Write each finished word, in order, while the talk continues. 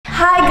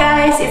Hi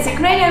guys, it's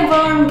Ukrainian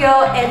ballroom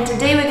girl and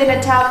today we're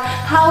gonna talk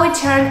how we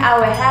turn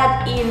our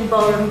head in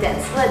ballroom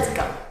dance. Let's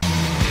go!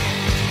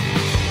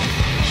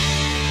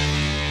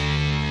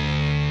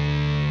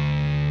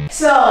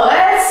 So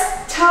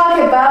let's talk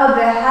about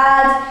the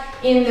head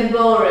in the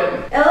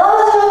ballroom. A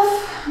lot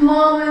of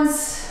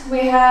moments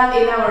we have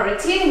in our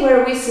routine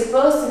where we're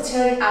supposed to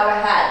turn our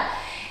head.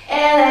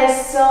 And I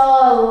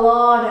saw a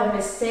lot of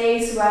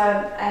mistakes when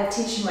I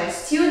teach my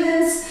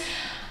students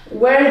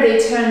where they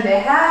turn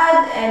their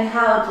head and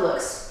how it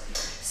looks.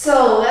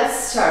 So let's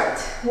start.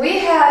 We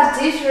have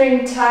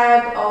different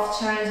type of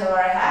turns of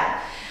our head.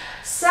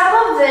 Some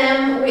of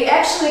them we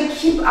actually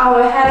keep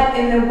our head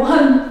in the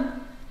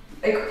one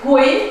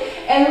point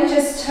and we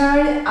just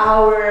turn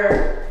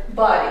our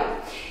body.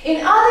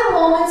 In other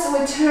moments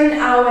we turn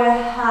our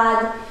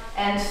head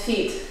and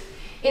feet.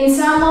 In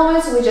some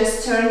moments we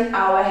just turn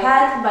our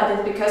head, but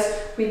it's because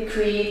we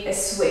create a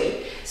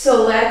sway.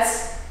 So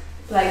let's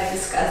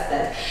discuss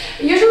that.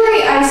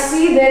 Usually I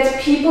see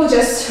that people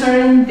just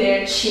turn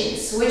their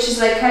chins, which is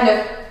like kind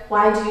of,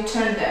 why do you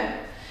turn them?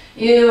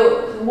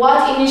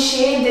 What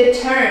initiated the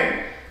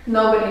turn?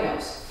 Nobody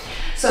knows.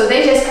 So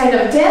they just kind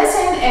of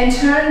dancing and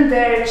turn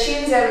their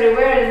chins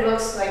everywhere. It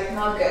looks like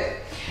not good.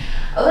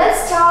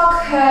 Let's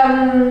talk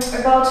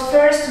about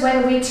first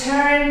when we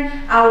turn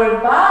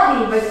our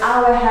body but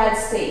our head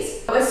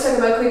stays. Let's talk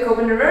about quick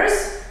open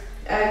reverse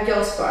and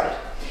girls part.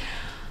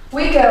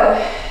 We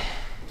go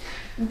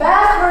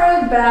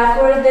backward,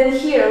 backward, then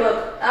here,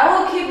 look, I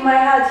will keep my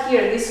head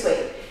here this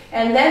way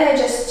and then I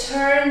just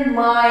turn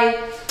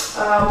my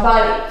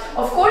body.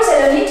 Of course I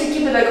don't need to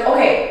keep it like,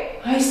 okay,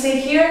 I stay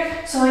here,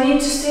 so I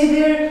need to stay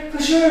there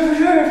for sure.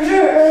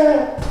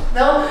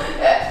 No,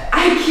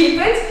 I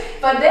keep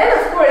it, but then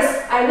of course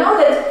I know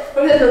that,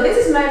 for example,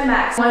 this is my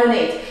max,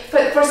 1/8.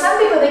 But for some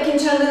people they can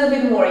turn a little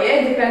bit more, yeah,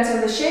 it depends on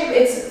the shape,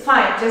 it's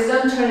fine, just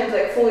don't turn it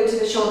like fully to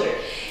the shoulder.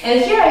 And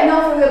here I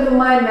know, for example,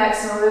 my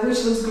maximum,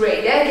 which looks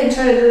great, yeah, I can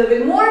turn it a little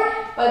bit more,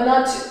 but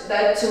not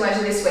too much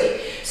this way.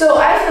 So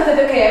I feel that,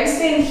 okay, I'm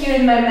staying here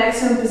in my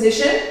maximum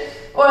position,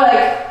 or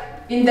like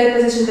in that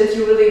position that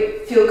you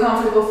really feel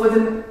comfortable for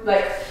the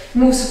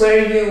moves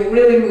where you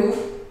really move.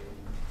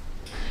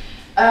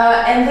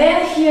 And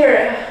then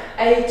here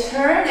I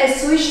turn, I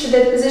switch to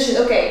that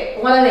position, okay,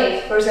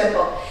 1/8 for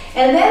example.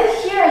 And then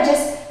here I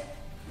just,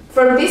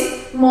 from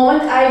this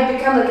moment I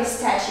become like a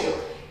statue.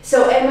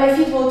 So, and my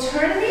feet will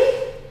turn me,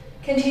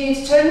 continue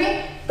to turn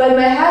me, but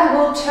my head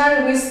will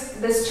turn with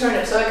this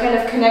turner. So I kind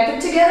of connect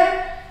it together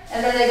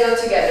and then I go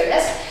together,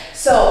 yes?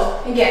 So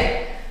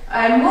again,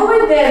 I'm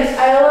moving them,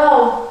 I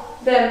allow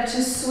them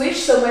to switch,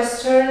 so my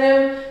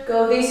sternum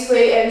go this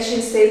way and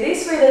chin stay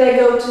this way, then I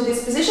go to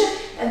this position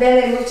and then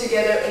they move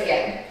together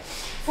again.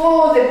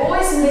 For the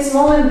boys in this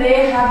moment,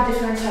 they have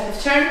different type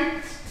of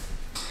turn.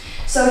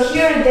 So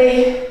here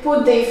they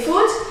put their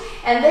foot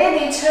and then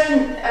they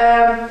turn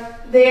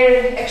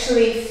their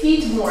actually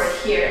feet more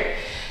here.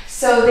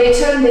 So they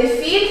turn their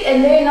feet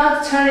and they're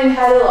not turning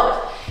head a lot.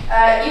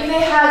 If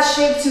they had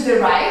shape to the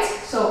right,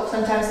 so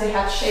sometimes they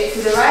have shape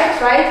to the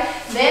right?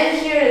 Then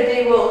here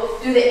they will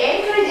do the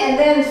anchoring and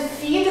then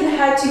feet and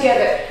head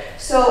together.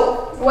 So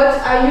what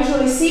I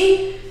usually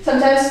see,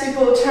 sometimes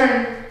people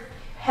turn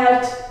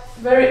head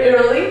very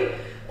early,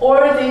 or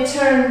they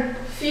turn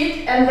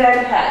feet and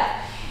then head.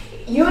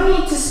 You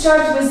need to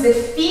start with the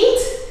feet,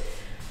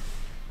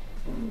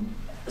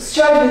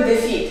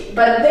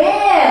 but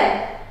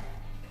then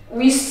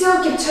we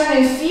still keep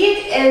turning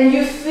feet and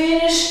you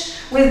finish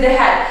with the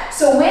head.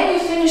 So when you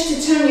finish to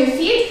turn your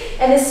feet,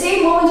 at the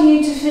same moment you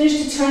need to finish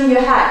to turn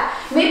your head.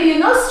 Maybe you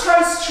not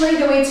start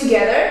straight away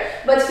together,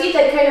 but feet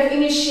that kind of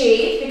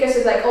initiate because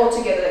it's like all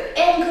together, like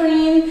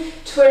anchoring,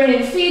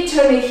 turning feet,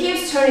 turning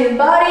hips, turning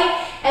body,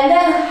 and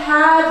then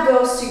head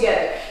goes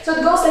together. So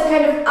it goes like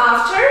kind of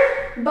after,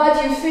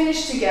 but you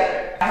finish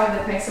together. I hope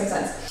that makes some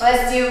sense.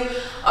 Let's do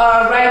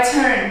right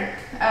turn,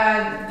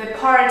 the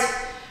part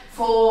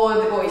for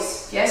the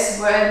boys, yes?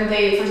 When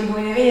they, for example,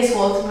 in the LaVida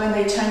WALTZ, when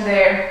they turn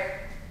their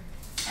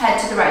head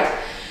to the right.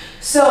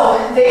 So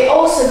they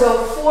also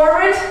go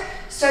forward,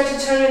 start to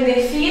turn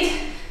their feet,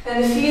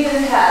 then the feet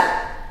and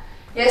head.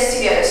 Yes,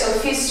 together. So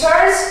feet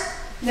starts,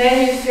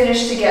 then you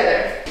finish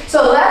together.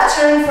 So left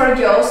turn for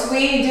girls,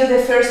 we do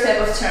the first type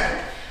of turn.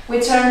 We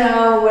turn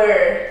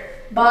our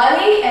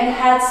body and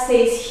head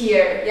stays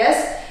here,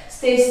 yes?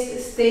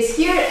 Stays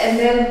here and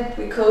then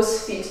we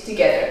close feet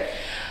together.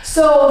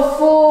 So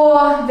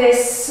for the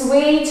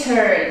sway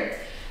turn,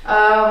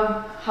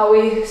 how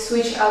we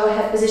switch our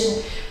head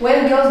position.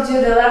 When girls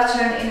do the left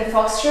turn in the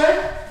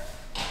foxtrot,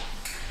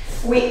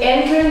 we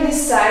anchor in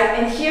this side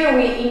and here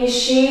we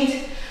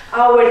initiate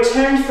our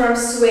turn from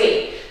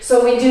sway.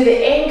 So we do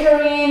the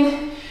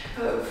anchoring.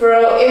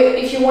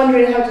 If you're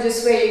wondering how to do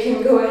sway, you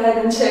can go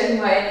ahead and check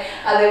my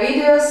other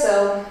videos.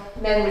 So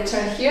then we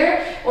turn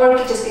here, or you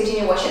can just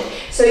continue watching.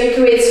 So you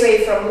create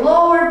sway from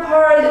lower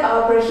part,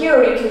 upper here,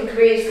 or you can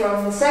create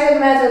from the second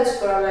method,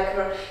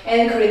 or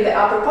anchoring the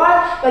upper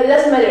part, but it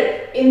doesn't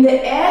matter. In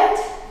the end,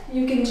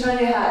 you can turn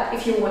your head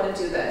if you want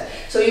to do that.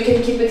 So you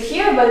can keep it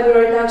here, but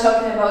we're now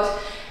talking about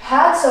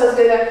hat, so it's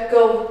gonna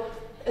go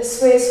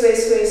sway, sway,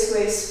 sway,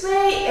 sway,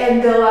 sway,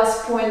 and the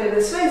last point of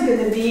the sway is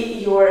gonna be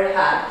your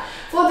hat.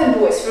 For the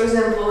boys, for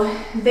example,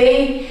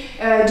 they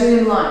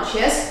doing lunge,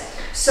 yes?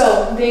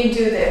 So they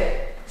do the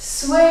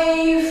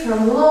sway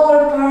from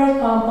lower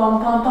part, pom,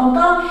 pom, pom, pom,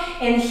 pom,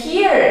 and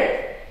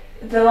here,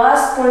 the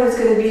last part is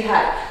gonna be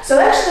hat. So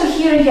actually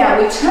here, yeah,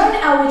 we turn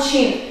our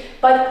chin,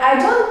 but I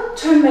don't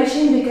turn my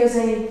chin because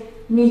I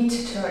need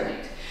to turn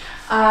it.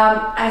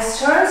 I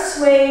start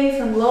sway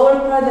from lower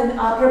part and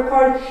upper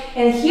part,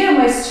 and here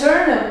my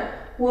sternum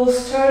will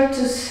start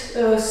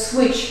to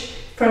switch.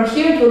 From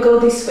here it will go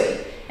this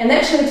way. And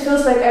actually it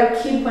feels like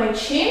I keep my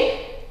chin,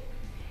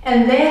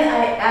 and then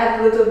I add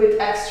a little bit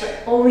extra.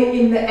 Only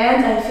in the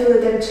end I feel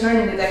that I'm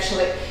turning it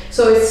actually.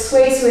 So it's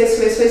sway, sway,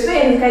 sway, sway,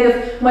 sway, and kind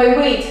of my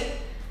weight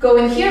go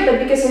in here, but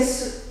because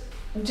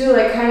I do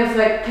like kind of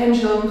like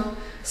pendulum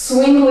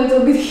swing a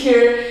little bit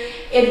here,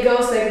 it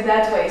goes like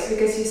that way. So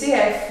because you see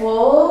I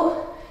follow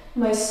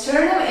my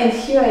sternum, and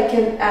here I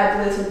can add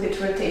a little bit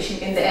rotation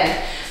in the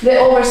end. The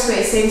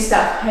oversway, same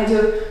stuff. I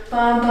do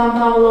pom, pom,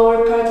 pom,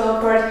 lower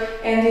part,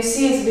 and you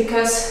see it's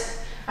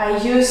because I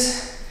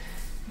use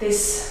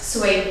this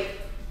sway.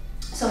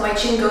 So my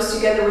chin goes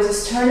together with the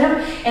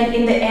sternum, and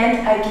in the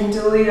end I can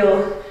do a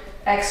little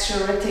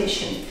extra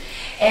rotation.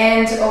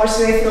 And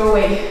oversway, throw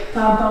away,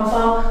 pom, pom,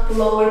 pom,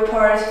 lower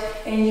part,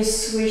 and you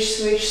switch,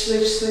 switch,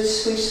 switch, switch,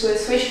 switch, switch,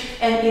 switch,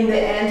 and in the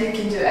end you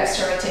can do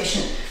extra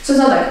rotation. So it's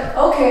not like,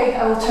 okay,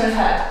 I will turn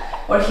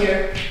hat, or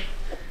here,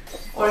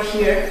 or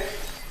here.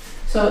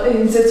 So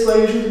that's why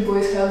usually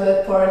boys have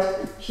that part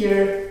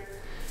here,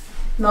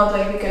 not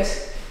like,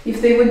 because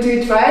if they would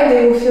do it right,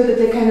 they will feel that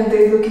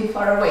they're looking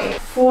far away.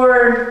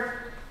 For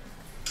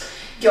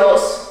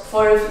girls,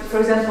 for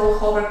example,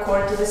 hover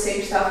cord, do the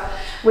same stuff.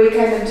 We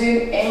kind of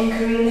do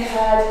anchoring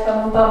head,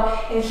 bum, bum,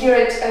 and here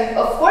it,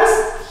 of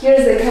course,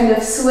 here's the kind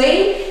of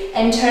sway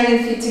and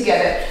turning feet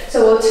together.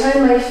 So we'll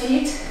turn my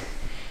feet,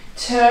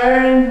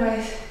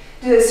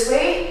 do the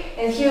sway,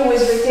 and here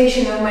with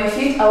rotation of my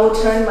feet, I will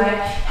turn my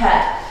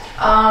head.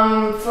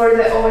 For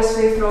the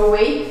oversway throw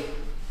away,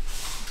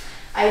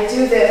 I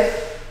do the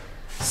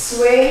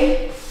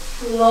sway,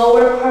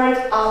 lower part,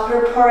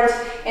 upper part,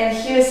 and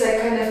here's a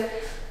kind of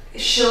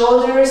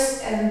shoulders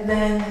and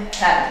then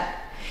head.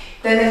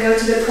 Then I go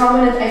to the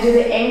promenade, I do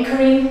the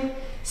anchoring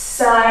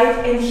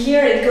side, and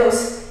here it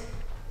goes,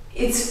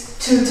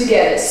 it's two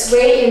together,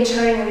 sway and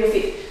turning of your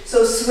feet.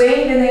 So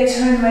sway, then I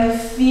turn my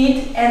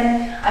feet,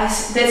 and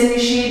that's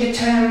initiate the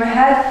turn of my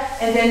head,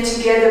 and then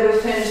together we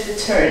finish the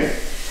turn.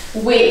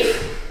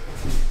 Wave.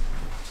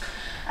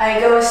 I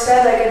go a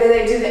step, like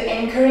then I do the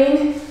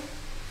anchoring,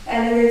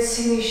 and then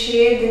it's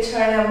initiate the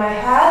turn of my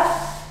head.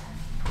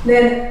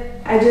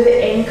 Then I do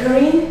the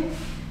anchoring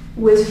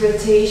with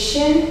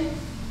rotation.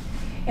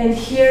 And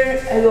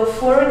here I go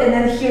forward, and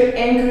then here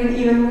anchoring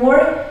even more,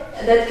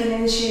 and that can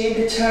initiate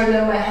the turn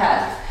of my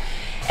head.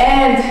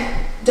 And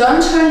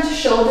don't turn to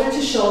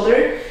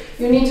shoulder.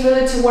 You need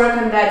really to work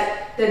on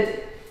that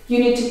you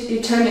need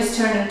to turn your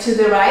sternum to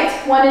the right,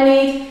 1 and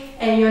 8,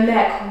 and your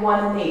neck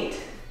 1 and 8.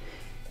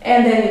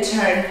 And then you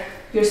turn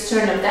your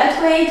sternum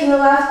that way to the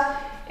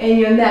left, and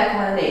your neck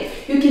 1 and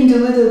 8. You can do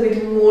a little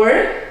bit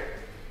more,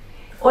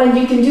 or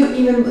you can do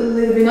even a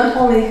little bit, not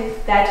only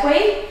that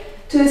way,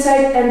 to the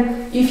side,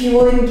 and if you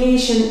will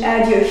engage and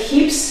add your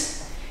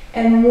hips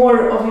and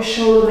more of your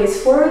shoulder blades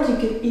forward, you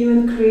can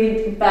even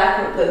create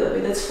backward a little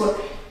bit. That's for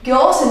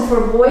girls, and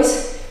for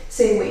boys,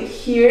 same way,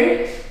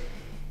 here,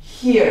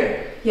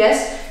 here,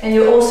 yes? And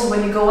you also,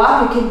 when you go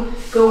up, you can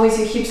go with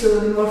your hips a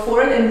little bit more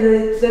forward, and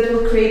that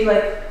will create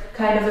like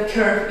kind of a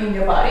curve in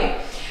your body.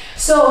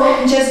 So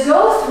just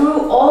go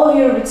through all of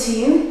your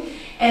routine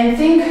and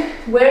think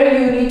where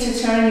you need to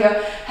turn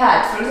your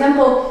head. For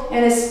example,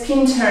 in a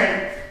spin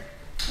turn,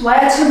 why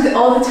I took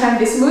all the time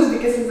this moves,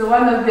 because it's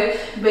one of the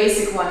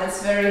basic ones.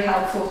 It's very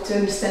helpful to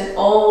understand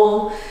a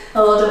lot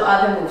of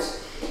other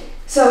moves.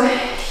 So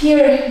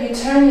here you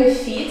turn your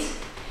feet,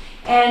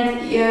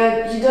 and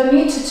you don't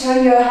need to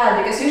turn your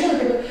head, because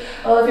usually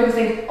a lot of people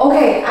think,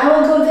 okay, I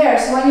will go there,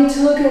 so I need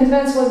to look in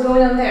advance what's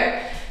going on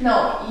there.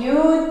 No,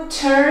 you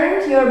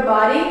turn your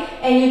body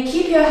and you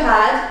keep your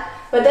head,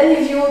 but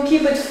then if you will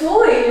keep it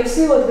fully, you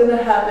see what's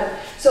gonna happen.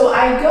 So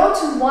I go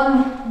to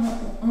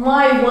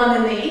my 1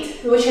 and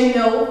 8, which I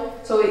know,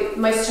 so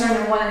my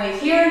sternum 1 and 8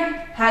 here,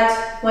 head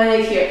 1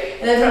 and 8 here.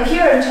 And then from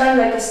here I turn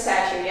like a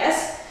statue,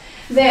 yes?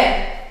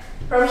 Then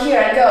from here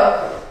I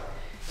go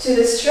to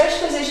the stretch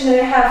position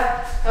that I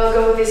have, I'll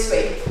go this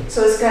way.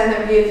 So it's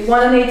gonna be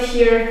 1 and 8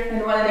 here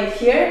and 1 and 8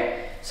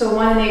 here. So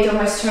 1 and 8 of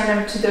my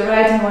sternum to the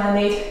right and 1 and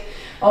 8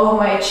 of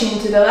my chin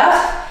to the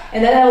left.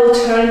 And then I will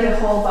turn the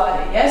whole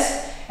body,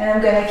 yes? And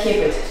I'm gonna keep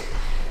it.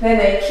 Then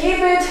I keep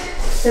it,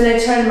 then I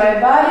turn my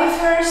body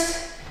first.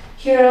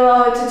 Here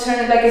allow it to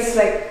turn it like it's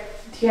like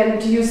you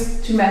can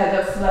use 2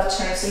 methods of left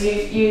turn. So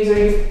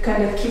you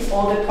kind of keep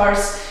all the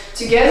parts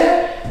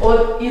together,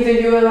 or either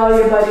you allow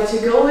your body to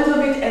go a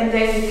little bit and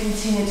then you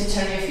continue to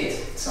turn your feet.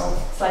 So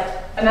it's like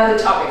another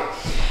topic.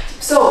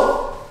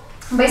 So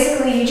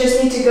basically you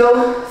just need to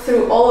go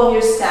through all of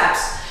your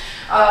steps.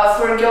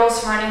 For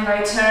girls running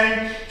right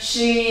turn,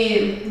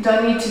 she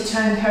don't need to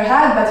turn her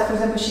head, but for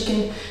example, she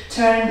can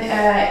turn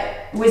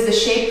with the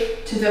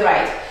shape to the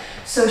right.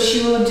 So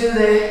she will do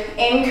the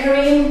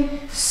anchoring,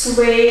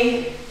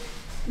 sway,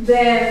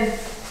 then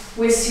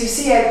with, you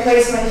see, I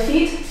place my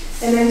feet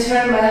and then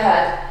turn my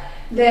head.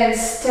 Then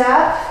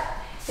step,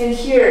 and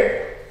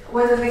here,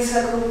 when the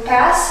circle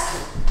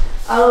pass,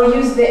 I will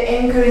use the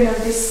anchoring of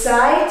this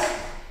side,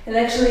 and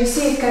actually you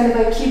see it kind of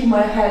I keep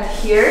my head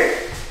here.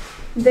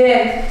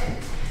 Then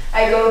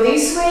I go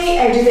this way,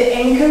 I do the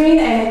anchoring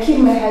and I keep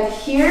my head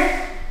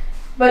here.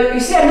 But you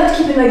see I'm not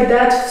keeping like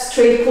that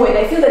straight point.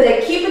 I feel that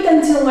I keep it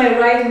until my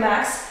right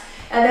max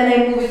and then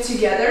I move it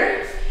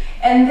together.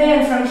 And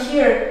then from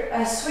here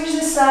I switch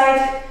the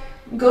side,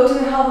 go to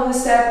the half of the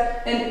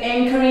step and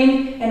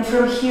anchoring, and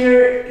from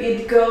here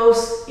it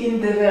goes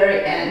in the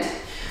very end.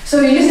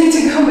 So you just need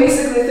to go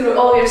basically through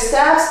all your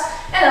steps,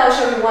 and I'll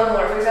show you one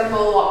more. For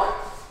example, walk.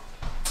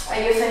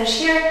 You finish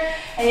here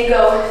and you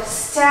go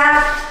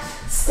step,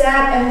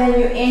 step, and then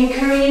you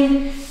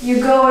anchoring,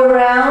 you go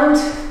around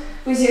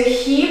with your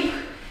hip,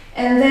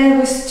 and then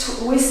with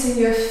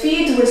twisting your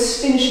feet, with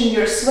finishing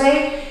your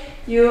sway,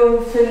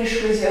 you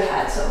finish with your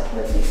head. So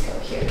let me go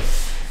here.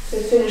 So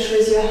finish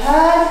with your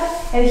head,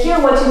 and here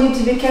what you need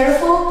to be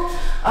careful,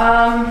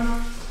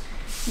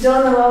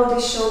 don't allow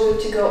this shoulder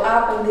to go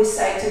up and this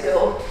side to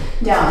go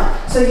down.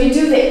 So you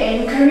do the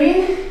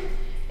anchoring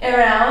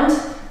around,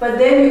 but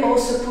then you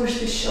also push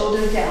the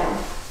shoulder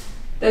down.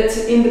 That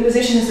in the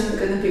position isn't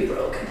going to be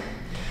broken.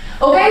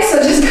 Okay, so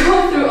just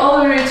go through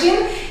all the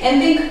routine and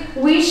think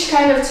which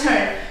kind of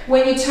turn.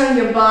 When you turn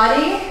your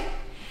body,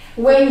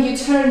 when you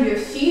turn your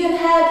feet and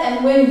head,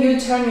 and when you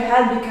turn your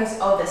head because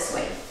of the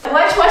sway.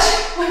 Watch my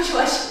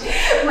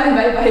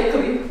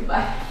clip.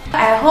 Bye.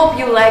 I hope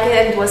you liked it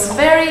and it was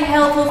very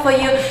helpful for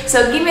you.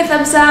 So give me a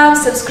thumbs up,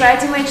 subscribe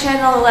to my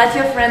channel, let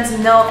your friends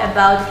know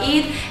about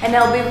it, and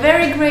I'll be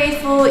very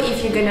grateful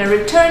if you're gonna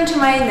return to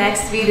my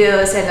next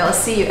videos, and I'll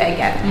see you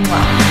again.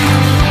 Mwah.